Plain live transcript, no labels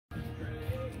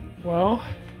Well,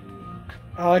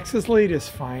 Alex's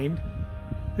latest find.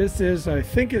 This is,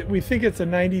 we think it's a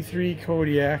 93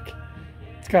 Kodiak.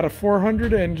 It's got a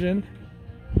 400 engine.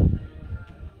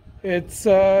 It's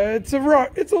a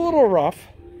little rough,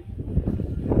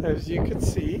 as you can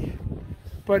see,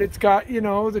 but it's got, you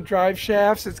know, the drive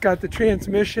shafts, it's got the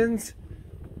transmissions,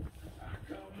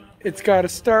 it's got a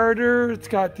starter, it's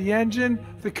got the engine.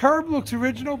 The carb looks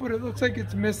original, but it looks like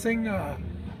it's missing a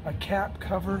cap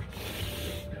cover.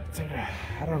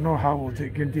 I don't know how we'll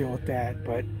deal with that,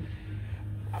 but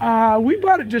we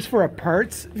bought it just for a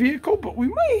parts vehicle, but we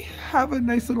might have a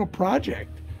nice little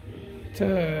project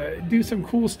to do some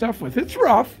cool stuff with. It's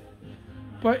rough,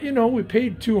 but you know, we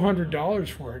paid $200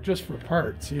 for it just for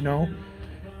parts. You know,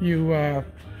 you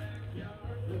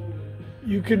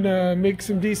can make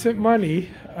some decent money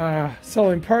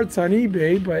selling parts on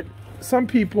eBay, but some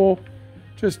people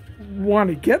just want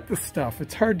to get the stuff.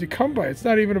 It's hard to come by. It's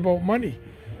not even about money.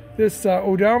 This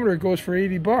odometer goes for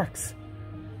 80 bucks,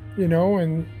 you know,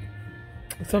 and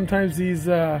sometimes these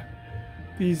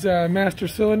master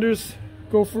cylinders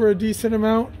go for a decent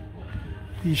amount.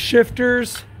 These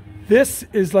shifters, this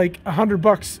is like 100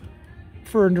 bucks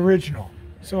for an original.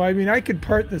 So I mean, I could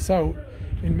part this out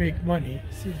and make money.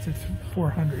 See, it's at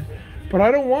 400, but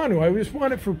I don't want to. I just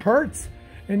want it for parts,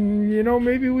 and you know,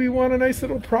 maybe we want a nice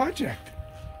little project.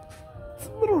 It's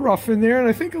a little rough in there, and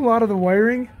I think a lot of the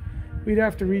wiring, we'd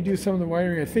have to redo some of the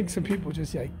wiring. I think some people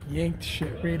just like yanked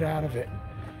shit right out of it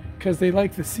because they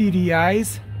like the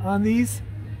CDIs on these.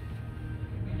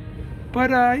 But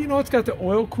you know, it's got the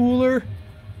oil cooler,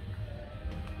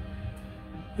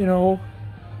 you know,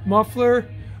 muffler.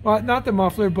 Well, not the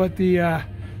muffler, but the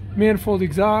manifold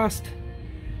exhaust.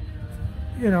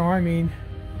 You know, I mean,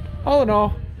 all in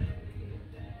all,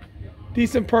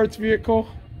 decent parts vehicle.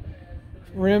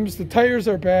 Rims, the tires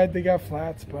are bad, they got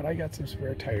flats, but I got some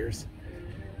spare tires.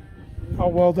 I'll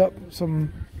weld up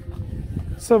some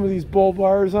of these bull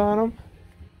bars on them.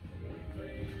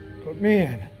 But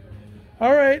man,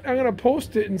 all right, I'm gonna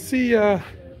post it and see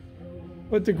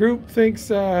what the group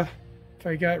thinks, if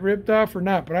I got ripped off or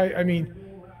not. But I mean,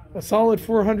 a solid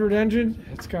 400 engine,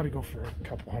 it's got to go for a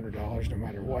couple $100 no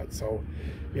matter what. So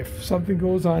if something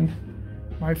goes on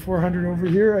my 400 over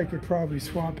here, I could probably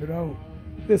swap it out.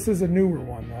 This is a newer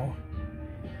one though,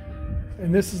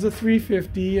 and this is a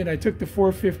 350, and I took the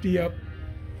 450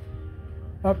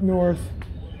 up north,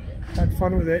 had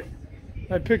fun with it.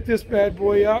 I picked this bad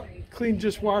boy up, clean,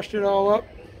 just washed it all up.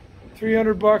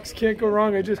 300 bucks, can't go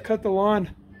wrong. I just cut the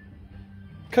lawn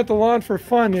for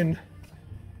fun, and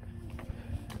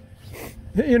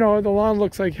you know, the lawn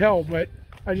looks like hell, but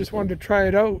I just wanted to try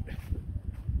it out.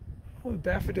 Oh, the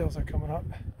daffodils are coming up.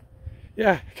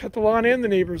 Yeah, cut the lawn and the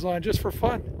neighbor's lawn just for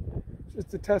fun, just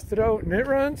to test it out, and it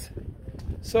runs.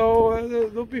 So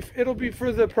it'll be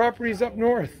for the properties up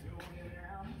north,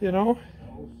 you know.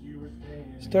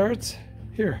 Starts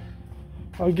here.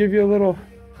 I'll give you a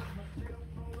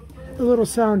little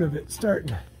sound of it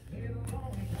starting.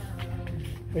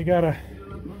 They got a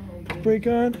brake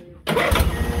on.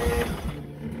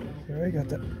 There, I got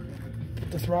the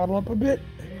throttle up a bit.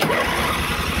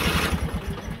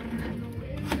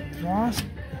 Frost.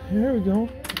 There we go.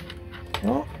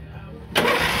 Oh.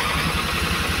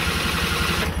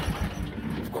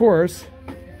 Of course,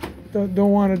 don't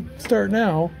want to start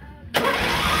now.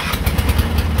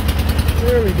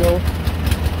 There we go.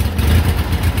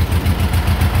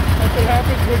 That's what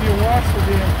happens when you wash the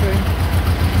damn thing.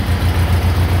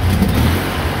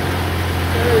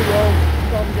 There we go.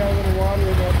 Probably got a little water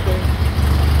in that thing.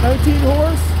 19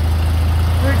 horse.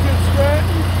 Freaking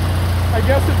Stratton. I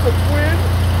guess it's a twin,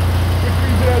 which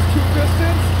means it has 2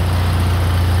 pistons.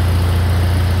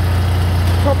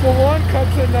 Couple one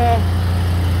cuts,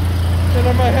 and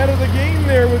I'm ahead of the game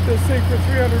there with this thing for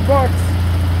 300 bucks.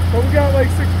 But we got like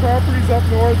 6 properties up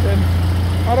north, and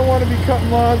I don't want to be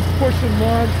cutting lawns, pushing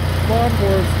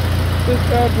lawnmowers. This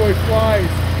bad boy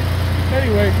flies.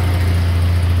 Anyway,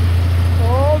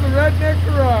 oh, the Redneck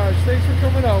Garage. Thanks for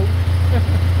coming out.